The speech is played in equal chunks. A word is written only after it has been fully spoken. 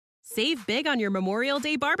Save big on your Memorial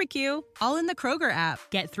Day barbecue, all in the Kroger app.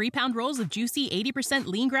 Get 3-pound rolls of juicy 80%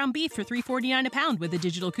 lean ground beef for $3.49 a pound with a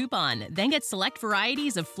digital coupon. Then get select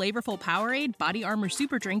varieties of flavorful Powerade, Body Armor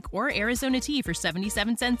Super Drink, or Arizona tea for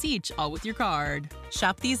 77 cents each, all with your card.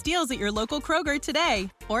 Shop these deals at your local Kroger today,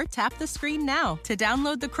 or tap the screen now to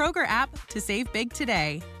download the Kroger app to save big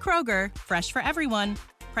today. Kroger, fresh for everyone.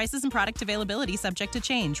 Prices and product availability subject to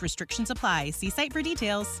change. Restrictions apply. See site for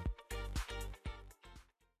details.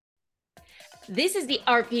 This is the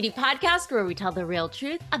Art Beauty Podcast, where we tell the real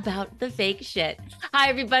truth about the fake shit. Hi,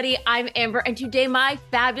 everybody. I'm Amber, and today my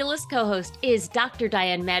fabulous co-host is Dr.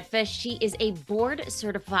 Diane Madfish. She is a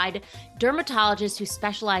board-certified dermatologist who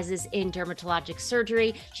specializes in dermatologic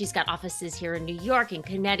surgery. She's got offices here in New York and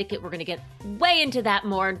Connecticut. We're going to get way into that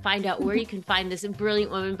more and find out where you can find this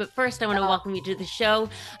brilliant woman. But first, I want to welcome you to the show.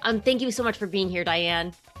 Thank you so much for being here,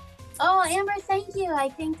 Diane. Oh, Amber, thank you. I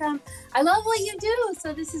think I love what you do.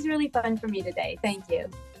 So this is really fun for me today. Thank you.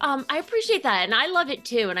 I appreciate that. And I love it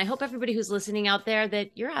too. And I hope everybody who's listening out there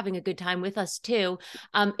that you're having a good time with us too.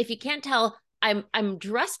 If you can't tell, I'm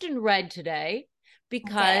dressed in red today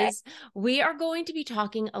because we are going to be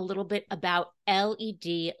talking a little bit about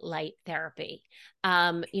LED light therapy.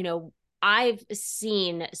 I've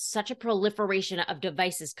seen such a proliferation of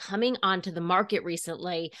devices coming onto the market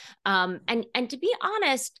recently. And to be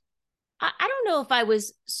honest, I don't know if I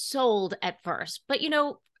was sold at first, but,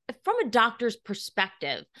 from a doctor's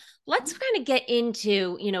perspective, let's kind of get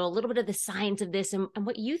into, a little bit of the science of this and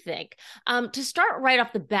what you think. To start right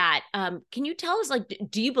off the bat, can you tell us,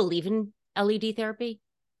 do you believe in LED therapy?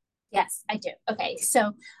 Yes, I do. Okay.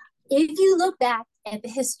 So if you look back at the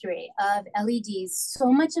history of LEDs,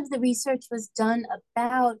 so much of the research was done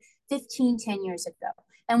about 10 years ago.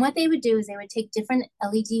 And what they would do is they would take different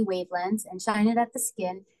LED wavelengths and shine it at the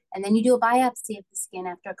skin. And then you do a biopsy of the skin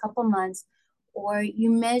after a couple months, or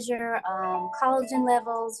you measure collagen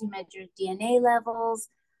levels, you measure DNA levels.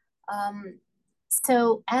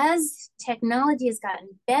 So as technology has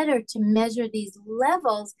gotten better to measure these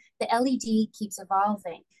levels, the LED keeps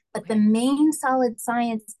evolving. But the main solid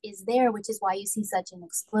science is there, which is why you see such an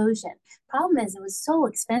explosion. Problem is, it was so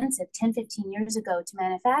expensive 10, 15 years ago to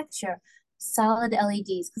manufacture solid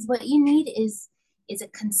LEDs, because what you need is a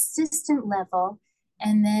consistent level.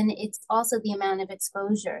 And then it's also the amount of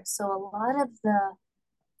exposure. So a lot of the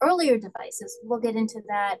earlier devices, we'll get into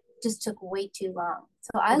that, just took way too long.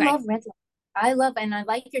 So I love red light. And I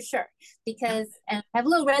like your shirt and I have a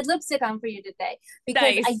little red lipstick on for you today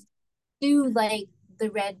because I do like the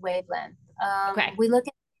red wavelength. We look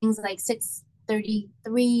at things like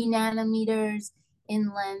 633 nanometers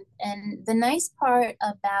in length. And the nice part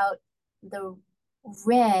about the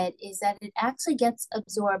red is that it actually gets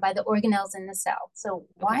absorbed by the organelles in the cell. So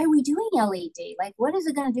why are we doing LED? What is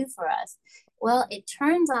it going to do for us? Well, it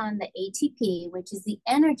turns on the ATP, which is the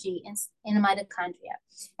energy in a mitochondria.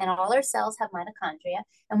 And all our cells have mitochondria.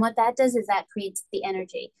 And what that does is that creates the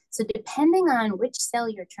energy. So depending on which cell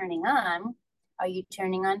you're turning on, are you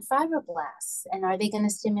turning on fibroblasts? And are they going to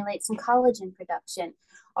stimulate some collagen production?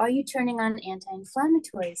 Are you turning on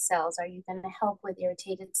anti-inflammatory cells? Are you going to help with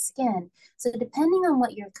irritated skin? So depending on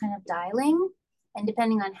what you're kind of dialing and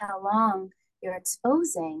depending on how long you're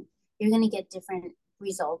exposing, you're going to get different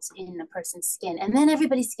results in a person's skin. And then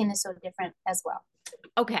everybody's skin is so different as well.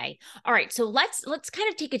 Okay. All right. So let's kind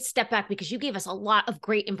of take a step back because you gave us a lot of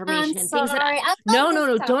great information things that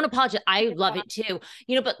no, don't apologize. I love it too.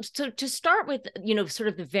 But so to start with, sort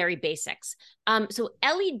of the very basics. So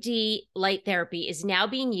LED light therapy is now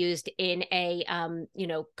being used in a,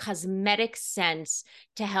 cosmetic sense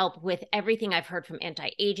to help with everything I've heard from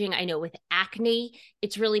anti-aging. I know with acne,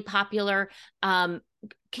 it's really popular. Can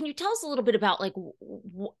you tell us a little bit about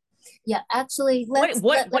Yeah, actually, No.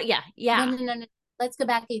 Let's go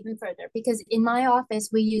back even further because in my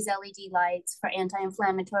office, we use LED lights for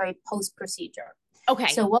anti-inflammatory post-procedure. Okay.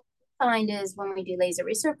 So what we find is when we do laser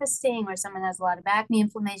resurfacing or someone has a lot of acne,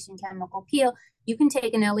 inflammation, chemical peel, you can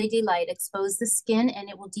take an LED light, expose the skin, and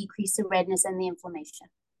it will decrease the redness and the inflammation.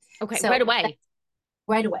 Okay, so right away.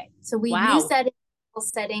 Right away. So we use that in a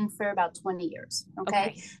setting for about 20 years.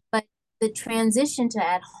 Okay. But the transition to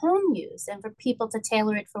at-home use and for people to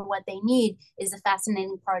tailor it for what they need is a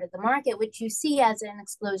fascinating part of the market, which you see as an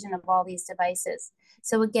explosion of all these devices.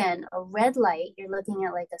 So again, a red light, you're looking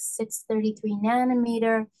at a 633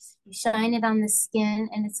 nanometer, you shine it on the skin,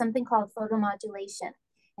 and it's something called photomodulation.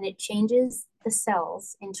 And it changes the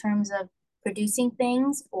cells in terms of producing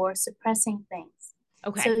things or suppressing things.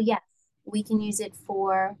 Okay. So yes, we can use it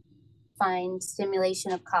for fine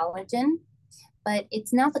stimulation of collagen, but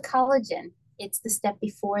it's not the collagen, it's the step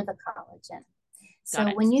before the collagen. Got So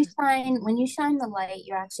it. when you shine the light,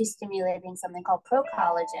 you're actually stimulating something called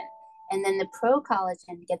procollagen, and then the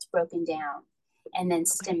procollagen gets broken down and then Okay.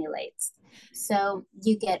 stimulates. So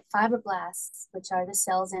you get fibroblasts, which are the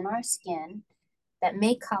cells in our skin that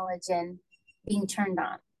make collagen, being turned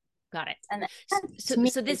on. Got it. And that So, to me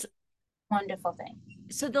so is this, a wonderful thing.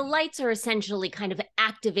 so the lights are essentially kind of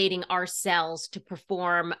activating our cells to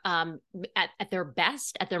perform at their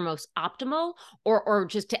best, at their most optimal, or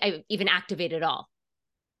just to even activate it all.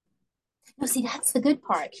 No, see, that's the good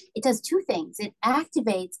part. It does two things. It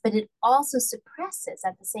activates, but it also suppresses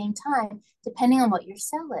at the same time, depending on what your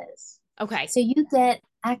cell is. Okay. So you get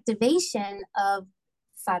activation of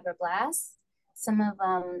fibroblasts, some of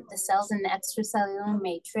the cells in the extracellular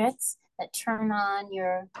matrix that turn on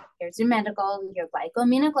here's your medical, your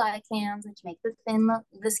glycosaminoglycans, which make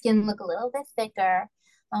the skin look a little bit thicker.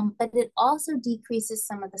 But it also decreases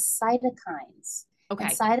some of the cytokines. Okay.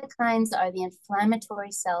 And cytokines are the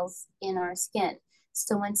inflammatory cells in our skin.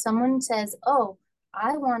 So when someone says, oh,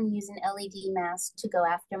 I want to use an LED mask to go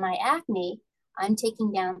after my acne, I'm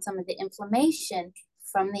taking down some of the inflammation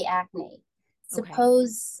from the acne. Okay.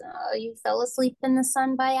 Suppose you fell asleep in the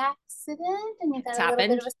sun by accident and you got a little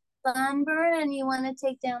bit of a sunburn and you want to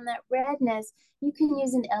take down that redness, you can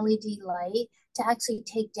use an LED light to actually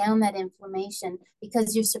take down that inflammation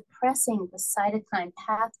because you're suppressing the cytokine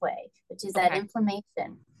pathway, which is that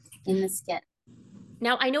inflammation in the skin.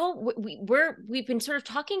 Now, I know we've been sort of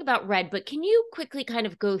talking about red, but can you quickly kind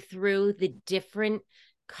of go through the different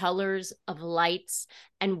colors of lights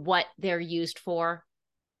and what they're used for?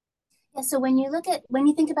 Yeah, so when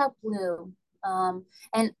you think about blue,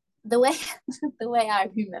 and the way I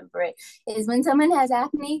remember it is when someone has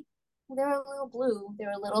acne, they're a little blue,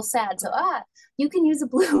 they're a little sad. So you can use a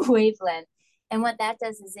blue wavelength. And what that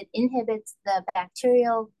does is it inhibits the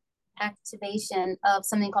bacterial activation of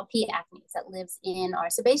something called P. acnes that lives in our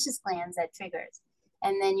sebaceous glands that triggers.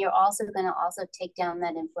 And then you're also going to also take down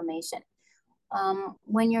that inflammation.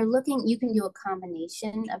 When you're looking, you can do a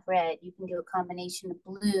combination of red, you can do a combination of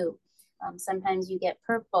blue. Sometimes you get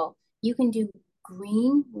purple. You can do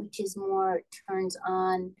green, which is more turns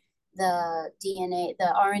on the DNA,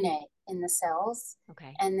 the RNA in the cells.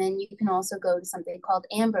 Okay. And then you can also go to something called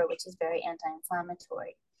amber, which is very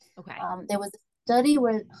anti-inflammatory. Okay. There was a study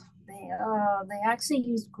where they actually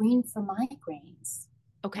used green for migraines.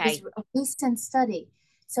 Okay. It was a recent study.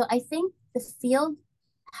 So I think the field,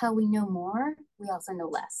 how we know more, we also know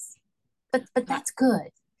less. But that's good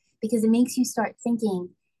because it makes you start thinking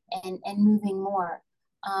and moving more.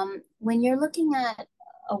 When you're looking at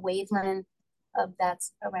a wavelength of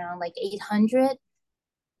that's around like 800,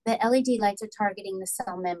 the LED lights are targeting the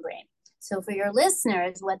cell membrane. So for your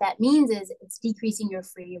listeners, what that means is it's decreasing your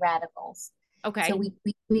free radicals. Okay. So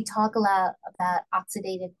we talk a lot about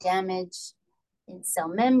oxidative damage in cell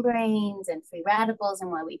membranes and free radicals and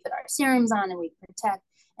why we put our serums on and we protect.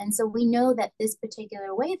 And so we know that this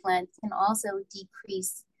particular wavelength can also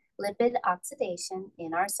decrease lipid oxidation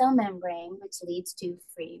in our cell membrane, which leads to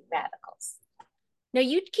free radicals. Now,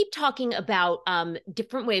 you keep talking about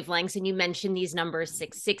different wavelengths, and you mentioned these numbers,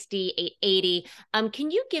 660, 880.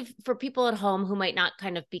 Can you give, for people at home who might not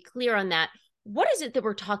kind of be clear on that, what is it that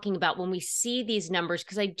we're talking about when we see these numbers?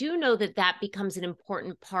 Because I do know that that becomes an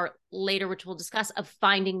important part later, which we'll discuss, of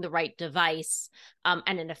finding the right device and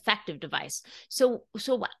an effective device. So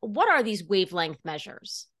what are these wavelength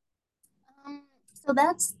measures? So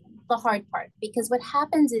that's the hard part, because what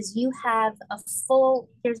happens is you have a full,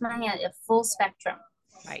 here's my hand, a full spectrum.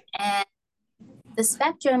 Right. And the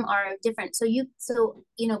spectrum are different. So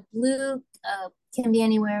blue can be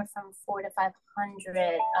anywhere from 400 to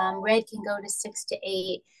 500. Red can go to 6 to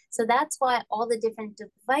 8. So that's why all the different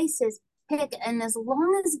devices pick. And as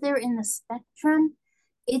long as they're in the spectrum,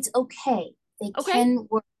 it's okay. They can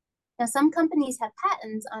work. Now, some companies have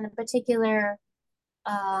patents on a particular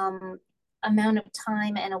amount of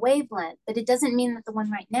time and a wavelength, but it doesn't mean that the one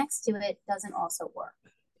right next to it doesn't also work.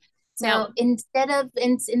 So now, instead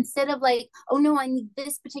of like, oh no, I need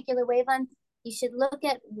this particular wavelength, you should look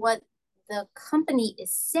at what the company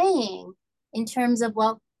is saying in terms of,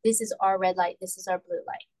 well, this is our red light, this is our blue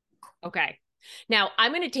light. Okay. Now,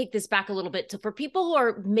 I'm going to take this back a little bit. So for people who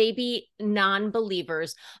are maybe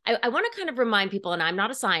non-believers, I want to kind of remind people, and I'm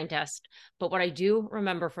not a scientist, but what I do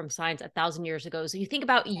remember from science 1,000 years ago, so you think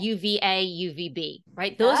about UVA, UVB,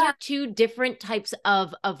 right? Those are two different types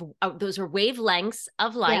of those are wavelengths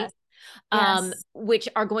of light. Yes. Which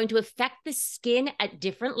are going to affect the skin at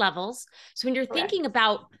different levels. So when you're thinking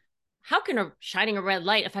about how can shining a red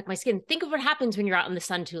light affect my skin? Think of what happens when you're out in the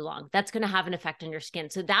sun too long. That's going to have an effect on your skin.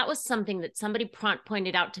 So that was something that somebody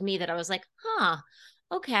pointed out to me that I was like,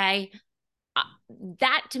 okay. uh,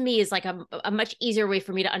 that to me is like a much easier way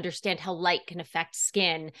for me to understand how light can affect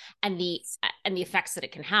skin and the effects that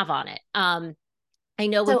it can have on it. I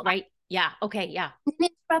know with So right. Yeah. Okay. Yeah. I'm going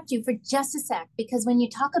to interrupt you for just a sec, because when you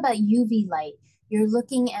talk about UV light, you're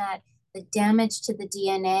looking at the damage to the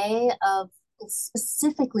DNA of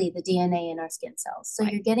specifically the DNA in our skin cells. So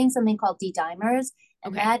Right. you're getting something called D-dimers,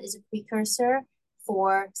 and Okay. that is a precursor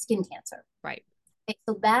for skin cancer. Right. Okay,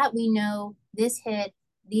 so that we know this hit,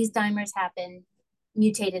 these dimers happen,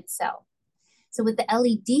 mutated cell. So with the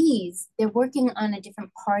LEDs, they're working on a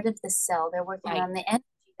different part of the cell. They're working Right. on the energy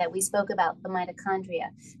that we spoke about, the mitochondria.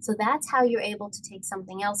 So that's how you're able to take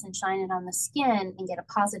something else and shine it on the skin and get a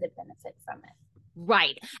positive benefit from it.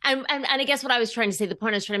 Right. And I guess what I was trying to say, the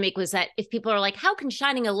point I was trying to make was that if people are like, how can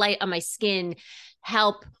shining a light on my skin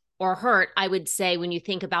help or hurt? I would say when you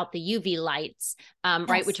think about the UV lights, Yes.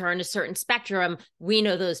 right, which are in a certain spectrum, we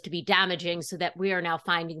know those to be damaging, so that we are now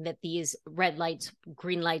finding that these red lights,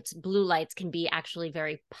 green lights, blue lights can be actually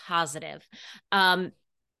very positive.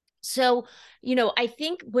 So, I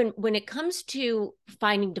think when it comes to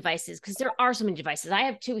finding devices, because there are so many devices, I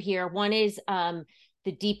have two here. One is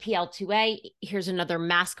the DPL2A. Here's another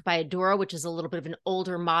mask by Adora, which is a little bit of an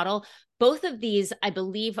older model. Both of these, I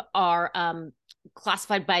believe, are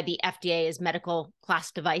classified by the FDA as medical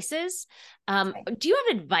class devices. Okay. Do you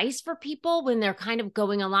have advice for people when they're kind of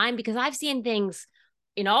going online? Because I've seen things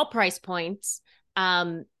in all price points.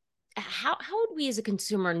 How would we as a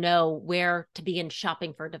consumer know where to begin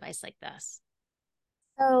shopping for a device like this?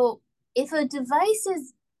 So if a device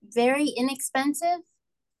is very inexpensive,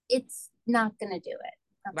 it's not going to do it.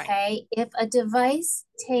 Right. Okay. If a device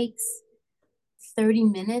takes 30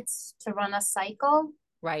 minutes to run a cycle,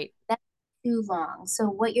 Right. that's too long. So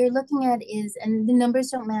what you're looking at is, and the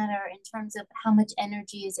numbers don't matter in terms of how much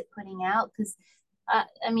energy is it putting out, because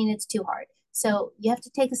it's too hard. So you have to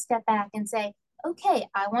take a step back and say, okay,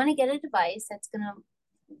 I want to get a device that's going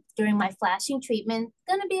to, during my flashing treatment,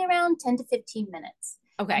 going to be around 10 to 15 minutes.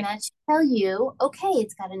 Okay. And that should tell you, okay,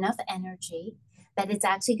 it's got enough energy that it's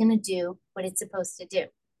actually going to do what it's supposed to do.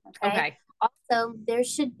 Okay. Also, there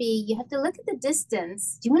should be, you have to look at the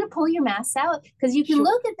distance. Do you want to pull your mask out? Because you can Sure.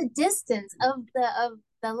 look at the distance of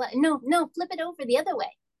no, flip it over the other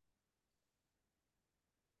way.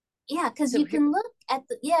 Yeah, because you can look at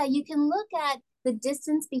the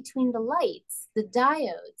distance between the lights, the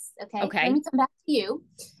diodes. Okay. Okay. Let me come back to you.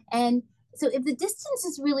 And so if the distance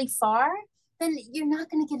is really far, then you're not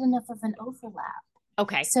going to get enough of an overlap.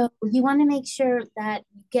 Okay. So you want to make sure that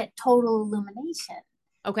you get total illumination.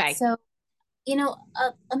 Okay. So,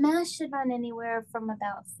 a mask should run anywhere from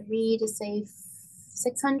about $300 to say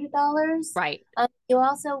 $600. Right. You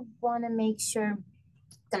also want to make sure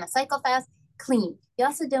it's going to cycle fast, clean. You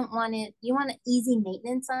also don't want it, you want easy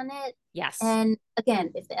maintenance on it. Yes. And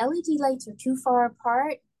again, if the LED lights are too far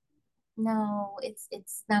apart, no, it's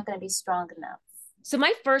not going to be strong enough. So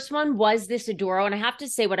my first one was this Adoro, and I have to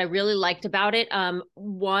say what I really liked about it. Now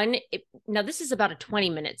this is about a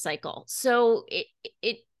 20-minute cycle, so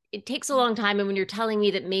it takes a long time. And when you're telling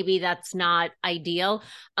me that maybe that's not ideal,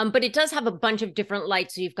 but it does have a bunch of different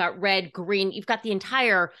lights. So you've got red, green, you've got the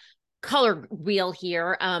entire color wheel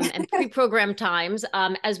here, and pre-programmed times,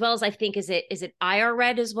 as well as I think is it IR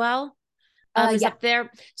red as well, is up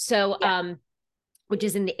there. So which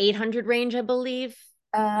is in the 800 range, I believe. Is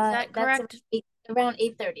that correct? Around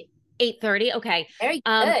 830. 830. Okay. Very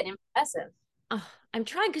good. Impressive. I'm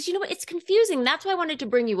trying, because you know what? It's confusing. That's why I wanted to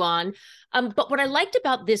bring you on. But what I liked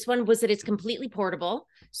about this one was that it's completely portable.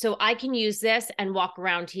 So I can use this and walk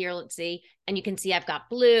around here. Let's see. And you can see I've got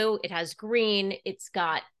blue. It has green. It's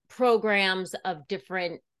got programs of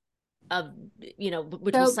different,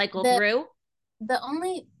 which will cycle through. The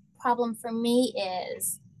only problem for me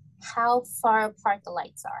is how far apart the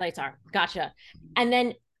lights are. Gotcha. And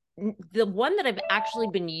then the one that I've actually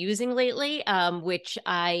been using lately, which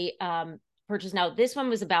I purchased now, this one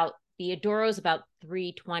was about, the Adoro's about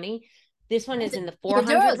 $320. This one is in the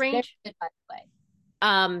 400 range. Good, by the way.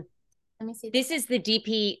 Let me see. This is the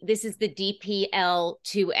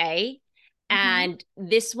DPL2A, and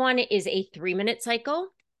this one is a 3-minute cycle,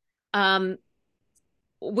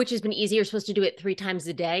 which has been easier. You're supposed to do it 3 times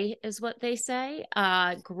a day, is what they say.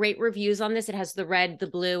 Great reviews on this. It has the red, the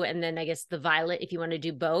blue, and then I guess the violet if you want to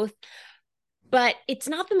do both. But it's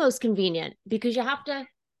not the most convenient, because you have to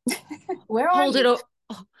hold it over.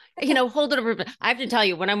 I have to tell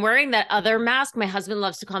you, when I'm wearing that other mask, my husband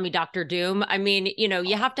loves to call me Dr. Doom. I mean,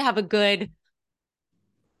 you have to have a good,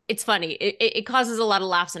 it's funny. It causes a lot of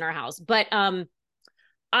laughs in our house. But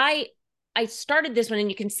I started this one, and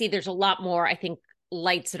you can see there's a lot more, I think,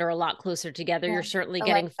 lights that are a lot closer together. Yeah. You're certainly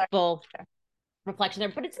getting full reflection there,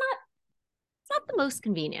 but it's not not the most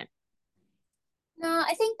convenient. No,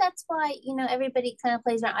 I think that's why, everybody kind of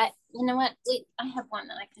plays around. You know what? Wait, I have one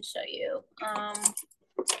that I can show you.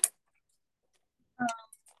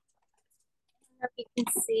 If you can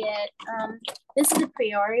see it. This is a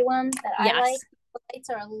Priori one that I like. Yes. The lights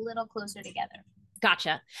are a little closer together.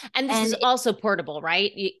 Gotcha. And this is also portable,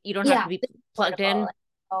 right? You don't have to be plugged in.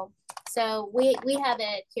 So we have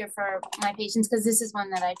it here for my patients because this is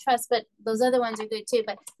one that I trust, but those other ones are good too.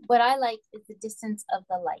 But what I like is the distance of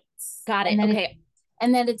the lights. Got it. Okay.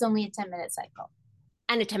 And then it's only a 10-minute cycle.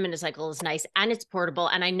 And a 10-minute cycle is nice, and it's portable.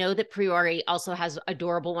 And I know that Priori also has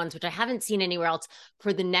adorable ones, which I haven't seen anywhere else,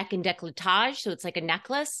 for the neck and décolletage. So it's like a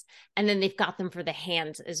necklace. And then they've got them for the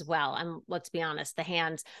hands as well. And let's be honest, the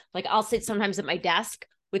hands, like I'll sit sometimes at my desk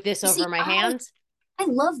with this over my hands. I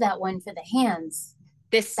love that one for the hands.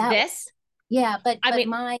 This? Yeah, but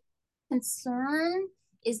my concern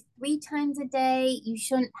is 3 times a day. You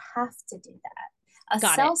shouldn't have to do that.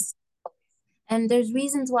 Got it. And there's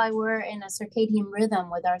reasons why we're in a circadian rhythm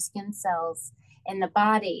with our skin cells in the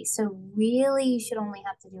body. So really, you should only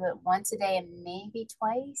have to do it once a day and maybe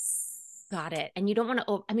twice. Got it. And you don't want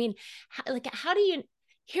to, how do you,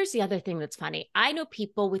 here's the other thing that's funny. I know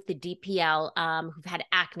people with the DPL who've had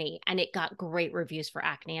acne, and it got great reviews for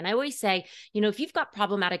acne. And I always say, if you've got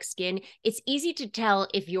problematic skin, it's easy to tell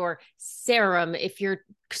if your serum, if your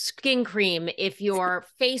skin cream, if your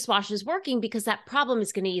face wash is working, because that problem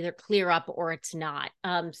is going to either clear up or it's not.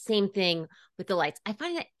 Same thing with the lights. I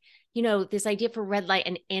find that, this idea for red light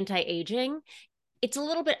and anti-aging, it's a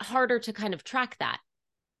little bit harder to kind of track that.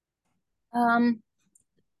 I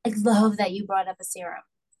love that you brought up a serum.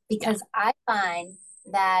 Because I find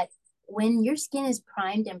that when your skin is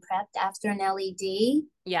primed and prepped after an LED,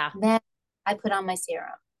 then I put on my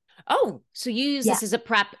serum. Oh, so you use this as a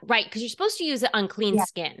prep, right? Because you're supposed to use it on clean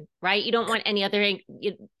skin, right? You don't want any other, and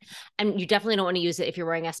you definitely don't want to use it if you're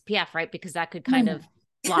wearing SPF, right? Because that could kind of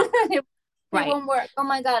block. It won't work. Oh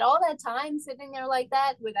my God, all that time sitting there like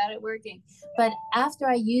that without it working. But after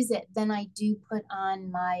I use it, then I do put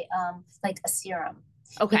on my like a serum.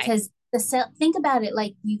 Okay. Because think about it,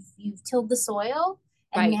 like you've tilled the soil,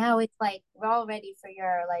 and now it's like we're all ready for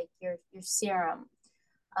your serum.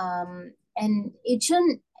 And it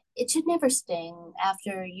should never sting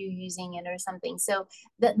after you using it or something. So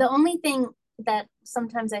the only thing that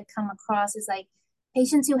sometimes I come across is like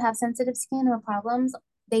patients who have sensitive skin or problems,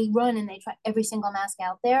 they run and they try every single mask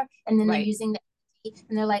out there, and then they're using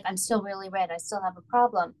and they're like, I'm still really red, I still have a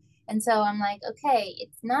problem. And so I'm like, okay,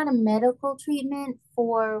 it's not a medical treatment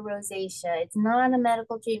for rosacea. It's not a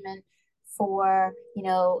medical treatment for,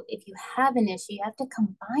 if you have an issue, you have to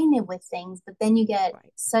combine it with things, but then you get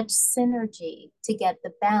such synergy to get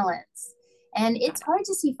the balance. And it's hard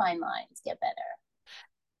to see fine lines get better.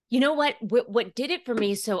 You know what did it for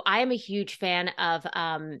me? So I am a huge fan of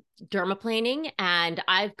dermaplaning, and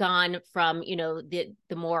I've gone from, the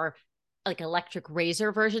more like electric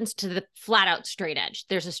razor versions to the flat out straight edge.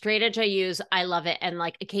 There's a straight edge I use. I love it. And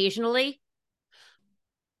like occasionally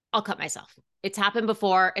I'll cut myself. It's happened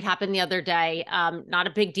before. It happened the other day. Not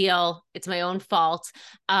a big deal. It's my own fault.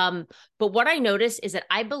 But what I notice is that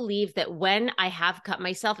I believe that when I have cut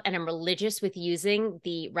myself and I'm religious with using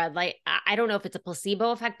the red light, I don't know if it's a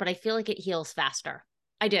placebo effect, but I feel like it heals faster.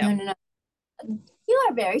 I do. No. You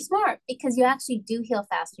are very smart because you actually do heal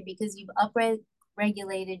faster because you've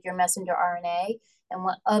regulated your messenger RNA and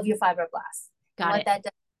of your fibroblasts. What that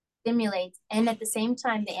does stimulates, and at the same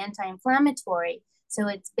time, the anti-inflammatory. So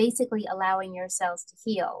it's basically allowing your cells to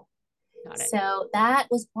heal. So that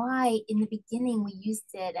was why in the beginning we used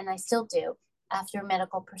it, and I still do, after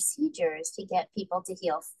medical procedures to get people to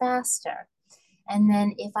heal faster. And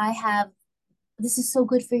then this is so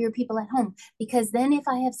good for your people at home, because then if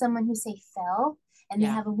I have someone who say fell and they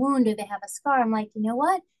have a wound or they have a scar, I'm like, you know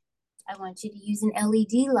what? I want you to use an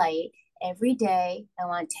LED light every day. I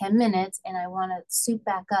want 10 minutes, and I want to soup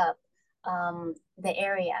back up the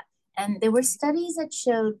area. And there were studies that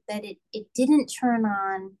showed that it didn't turn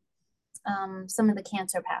on some of the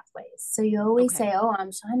cancer pathways. So you always say, oh,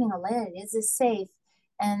 I'm shining a light. Is this safe?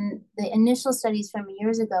 And the initial studies from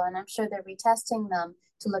years ago, and I'm sure they're retesting them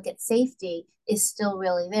to look at safety, is still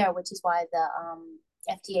really there, which is why the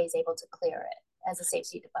FDA is able to clear it as a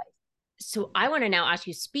safety device. So I want to now ask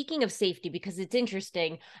you, speaking of safety, because it's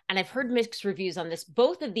interesting, and I've heard mixed reviews on this.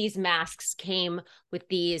 Both of these masks came with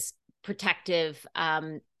these protective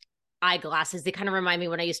eyeglasses. They kind of remind me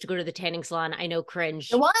when I used to go to the tanning salon. I know,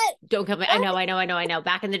 cringe. What? Don't come. I know.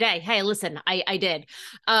 Back in the day. Hey, listen, I did.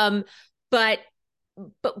 But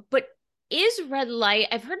is red light?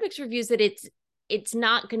 I've heard mixed reviews that it's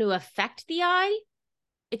not going to affect the eye.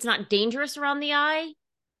 It's not dangerous around the eye.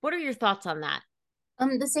 What are your thoughts on that?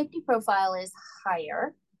 The safety profile is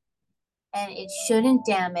higher and it shouldn't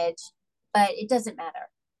damage, but it doesn't matter.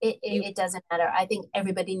 It doesn't matter. I think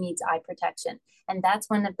everybody needs eye protection. And that's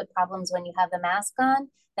one of the problems when you have the mask on,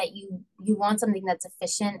 that you want something that's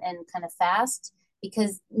efficient and kind of fast,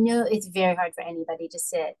 because it's very hard for anybody to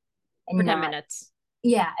sit and for 10 minutes.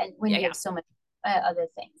 Yeah, and when you have so much other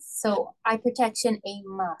things. So eye protection, a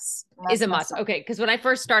must. Is a must. Okay, because when I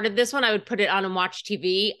first started this one, I would put it on and watch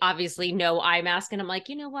TV. Obviously, no eye mask, and I'm like,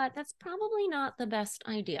 you know what? That's probably not the best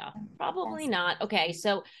idea. Probably not. Okay,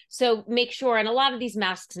 so make sure. And a lot of these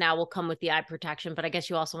masks now will come with the eye protection, but I guess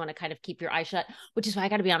you also want to kind of keep your eye shut, which is why I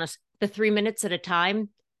got to be honest. The 3 minutes at a time,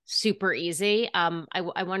 super easy.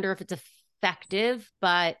 I wonder if it's effective,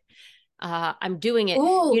 but I'm doing it.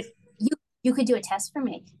 Ooh, you could do a test for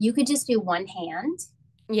me. You could just do one hand.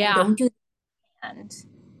 Yeah. Don't do the hand.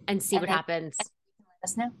 And see what happens. Let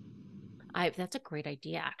us know. That's a great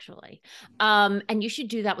idea, actually. And you should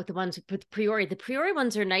do that with the ones with Priori. The Priori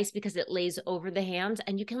ones are nice because it lays over the hands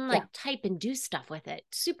and you can type and do stuff with it.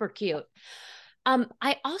 Super cute.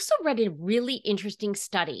 I also read a really interesting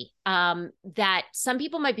study that some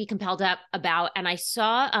people might be compelled about. And I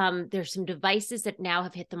saw there's some devices that now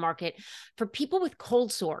have hit the market for people with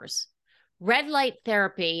cold sores. Red light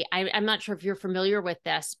therapy. I'm not sure if you're familiar with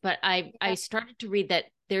this, but I started to read that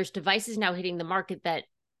there's devices now hitting the market that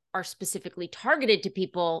are specifically targeted to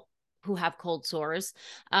people who have cold sores.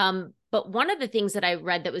 But one of the things that I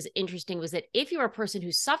read that was interesting was that if you're a person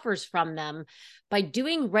who suffers from them, by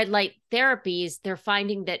doing red light therapies, they're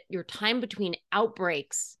finding that your time between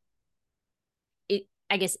outbreaks,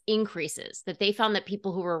 I guess, increases. That they found that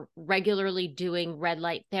people who were regularly doing red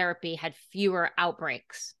light therapy had fewer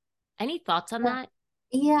outbreaks. Any thoughts on that?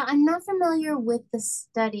 Yeah, I'm not familiar with the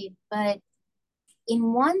study, but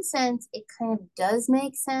in one sense, it kind of does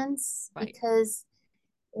make sense, because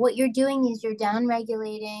what you're doing is you're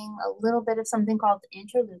downregulating a little bit of something called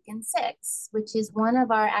interleukin 6, which is one of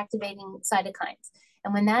our activating cytokines.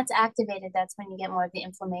 And when that's activated, that's when you get more of the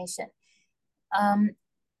inflammation.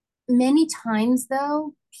 Many times,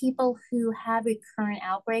 though, people who have recurrent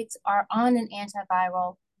outbreaks are on an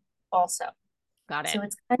antiviral also. Got it. So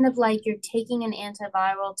it's kind of like you're taking an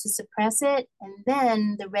antiviral to suppress it, and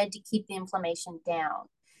then the red to keep the inflammation down.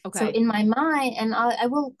 Okay. So in my mind, and I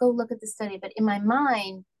will go look at the study, but in my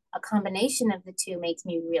mind, a combination of the two makes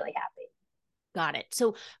me really happy. Got it.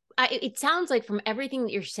 So it sounds like from everything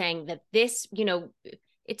that you're saying that this,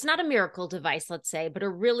 it's not a miracle device, let's say, but a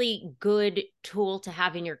really good tool to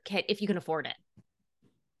have in your kit if you can afford it.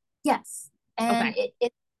 Yes. And it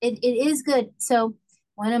is good. So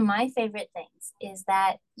one of my favorite things is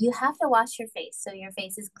that you have to wash your face so your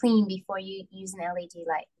face is clean before you use an LED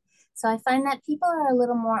light. So I find that people are a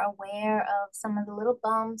little more aware of some of the little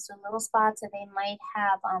bumps or little spots that they might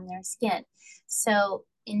have on their skin. So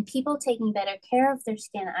in people taking better care of their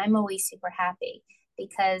skin, I'm always super happy,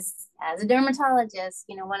 because as a dermatologist,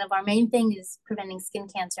 one of our main things is preventing skin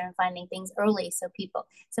cancer and finding things early. So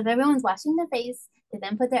if everyone's washing their face to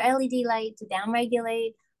then put their LED light to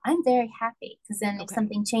downregulate, I'm very happy, because then if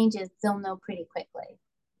something changes, they'll know pretty quickly.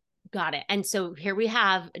 Got it. And so here we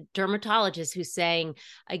have a dermatologist who's saying,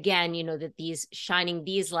 again, that shining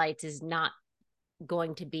these lights is not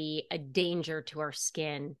going to be a danger to our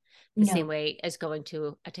skin the same way as going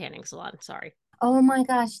to a tanning salon. Sorry. Oh my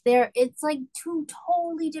gosh, it's like two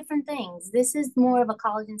totally different things. This is more of a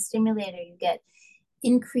collagen stimulator. You get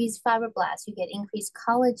increased fibroblasts, you get increased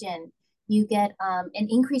collagen, you get an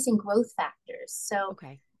increase in growth factors. So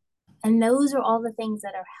and those are all the things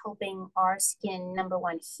that are helping our skin, number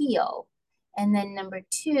one, heal. And then number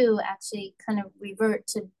two, actually kind of revert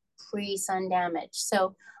to pre-sun damage.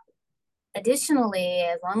 So additionally,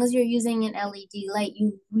 as long as you're using an LED light,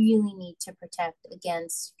 you really need to protect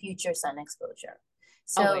against future sun exposure.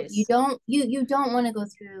 So always. you don't want to go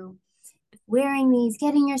through wearing these,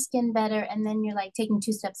 getting your skin better, and then you're like taking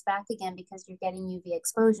 2 steps back again because you're getting UV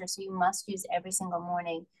exposure. So you must use every single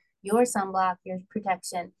morning your sunblock, your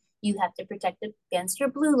protection. You have to protect against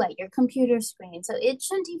your blue light, your computer screen. So it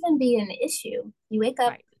shouldn't even be an issue. You wake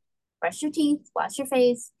up, brush your teeth, wash your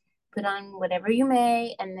face, put on whatever you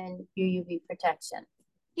may, and then your UV protection.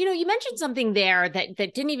 You mentioned something there that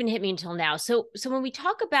didn't even hit me until now. So when we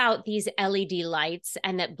talk about these LED lights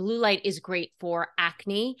and that blue light is great for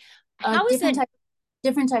acne, how is it?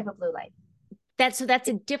 Different type of blue light. That's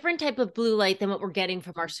a different type of blue light than what we're getting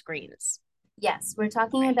from our screens. Yes, we're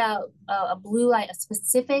talking about a blue light, a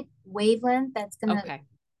specific wavelength that's going to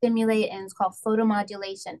stimulate, and it's called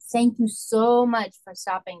photomodulation. Thank you so much for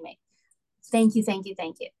stopping me. Thank you.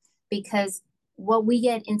 Because what we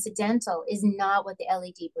get incidental is not what the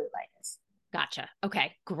LED blue light is. Gotcha.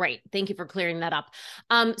 Okay, great. Thank you for clearing that up.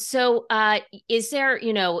 So is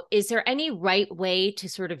there any right way to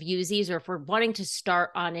sort of use these, or if we're wanting to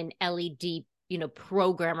start on an LED,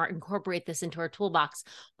 program or incorporate this into our toolbox,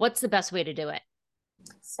 what's the best way to do it?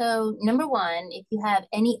 So number one, if you have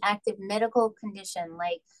any active medical condition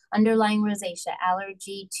like underlying rosacea,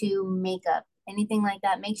 allergy to makeup, anything like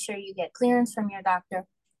that, make sure you get clearance from your doctor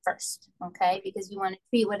first, okay? Because you want to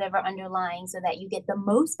treat whatever underlying so that you get the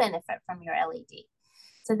most benefit from your LED.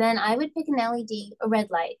 So then I would pick an LED, a red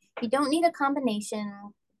light. You don't need a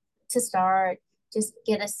combination to start. Just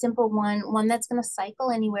get a simple one that's going to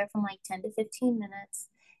cycle anywhere from like 10 to 15 minutes,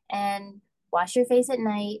 and wash your face at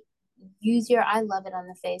night. I love it on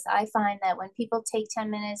the face. I find that when people take 10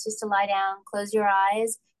 minutes just to lie down, close your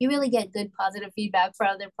eyes, you really get good positive feedback for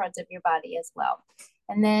other parts of your body as well.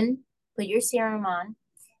 And then put your serum on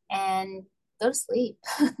and go to sleep.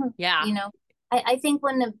 Yeah. I think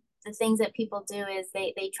one of the things that people do is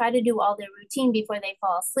they try to do all their routine before they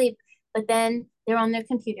fall asleep, but then they're on their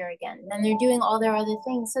computer again. Then they're doing all their other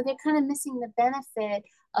things. So they're kind of missing the benefit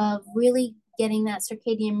of really getting that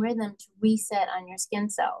circadian rhythm to reset on your skin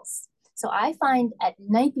cells. So I find at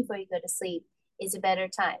night before you go to sleep is a better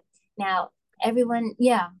time. Now, everyone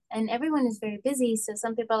is very busy. So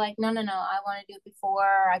some people are like, no, I want to do it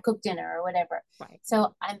before I cook dinner or whatever. Right.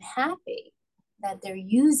 So I'm happy that they're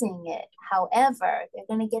using it. However, they're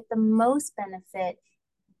going to get the most benefit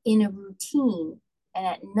in a routine, and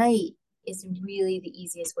at night is really the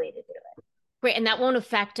easiest way to do it. Great. And that won't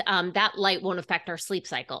affect, that light won't affect our sleep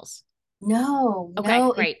cycles. No. Okay,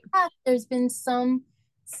 great. In fact, there's been some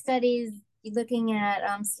studies looking at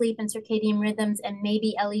sleep and circadian rhythms, and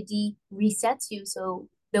maybe LED resets you so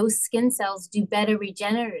those skin cells do better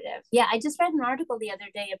regenerative. Yeah, I just read an article the other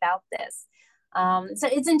day about this. So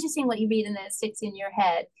it's interesting what you read and it sticks in your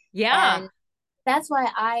head. Yeah. And that's why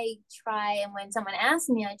I try, and when someone asks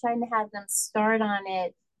me, I try to have them start on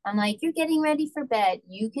it. I'm like, you're getting ready for bed.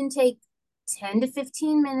 You can take 10 to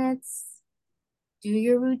 15 minutes, do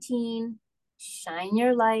your routine, shine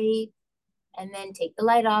your light, and then take the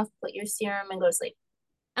light off, put your serum, and go to sleep.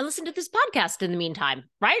 And listen to this podcast in the meantime,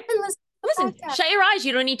 right? And listen, shut your eyes.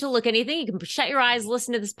 You don't need to look anything. You can shut your eyes,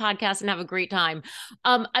 listen to this podcast, and have a great time.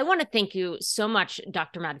 I want to thank you so much,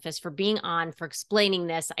 Dr. Madfis, for being on, for explaining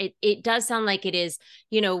this. It does sound like it is,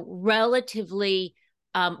 relatively,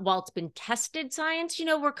 while it's been tested science,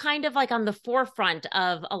 we're kind of like on the forefront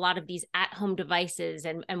of a lot of these at-home devices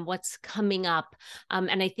and what's coming up.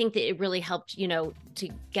 And I think that it really helped, to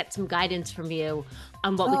get some guidance from you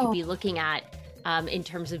on what we could be looking at in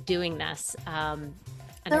terms of doing this.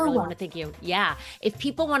 And I really want to thank you. Yeah. If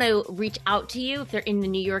people want to reach out to you, if they're in the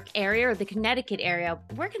New York area or the Connecticut area,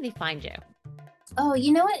 where can they find you? Oh,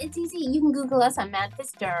 you know what? It's easy. You can Google us on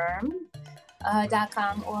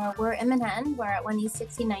madfisderm.com, or we're in Manhattan. We're at 1 East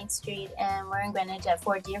 69th Street, and we're in Greenwich at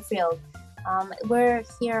 4 Deerfield. We're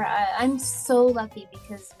here. I'm so lucky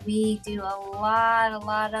because we do a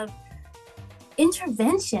lot of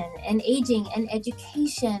intervention and aging and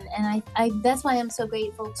education. And I that's why I'm so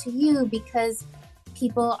grateful to you, because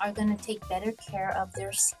people are going to take better care of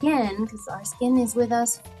their skin, because our skin is with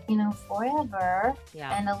us, forever.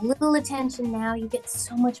 Yeah. And a little attention now, you get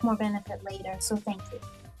so much more benefit later. So thank you.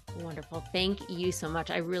 Wonderful. Thank you so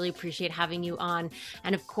much. I really appreciate having you on.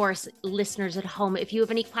 And of course, listeners at home, if you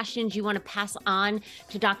have any questions you want to pass on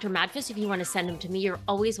to Dr. Madfis, if you want to send them to me, you're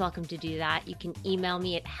always welcome to do that. You can email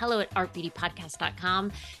me at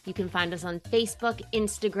hello@artbeautypodcast.com. You can find us on Facebook,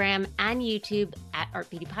 Instagram, and YouTube at Art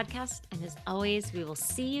Beauty Podcast. And as always, we will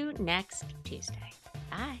see you next Tuesday.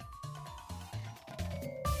 Bye.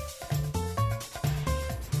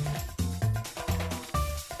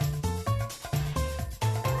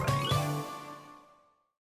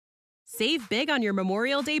 Save big on your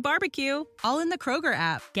Memorial Day barbecue, all in the Kroger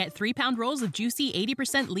app. Get 3-pound rolls of juicy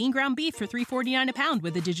 80% lean ground beef for $3.49 a pound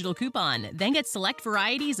with a digital coupon. Then get select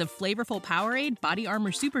varieties of flavorful Powerade, Body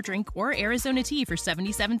Armor Super Drink, or Arizona tea for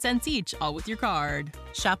 77 cents each, all with your card.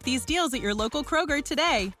 Shop these deals at your local Kroger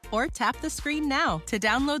today, or tap the screen now to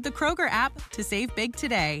download the Kroger app to save big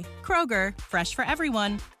today. Kroger, fresh for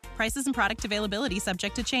everyone. Prices and product availability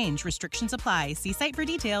subject to change. Restrictions apply. See site for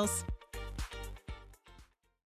details.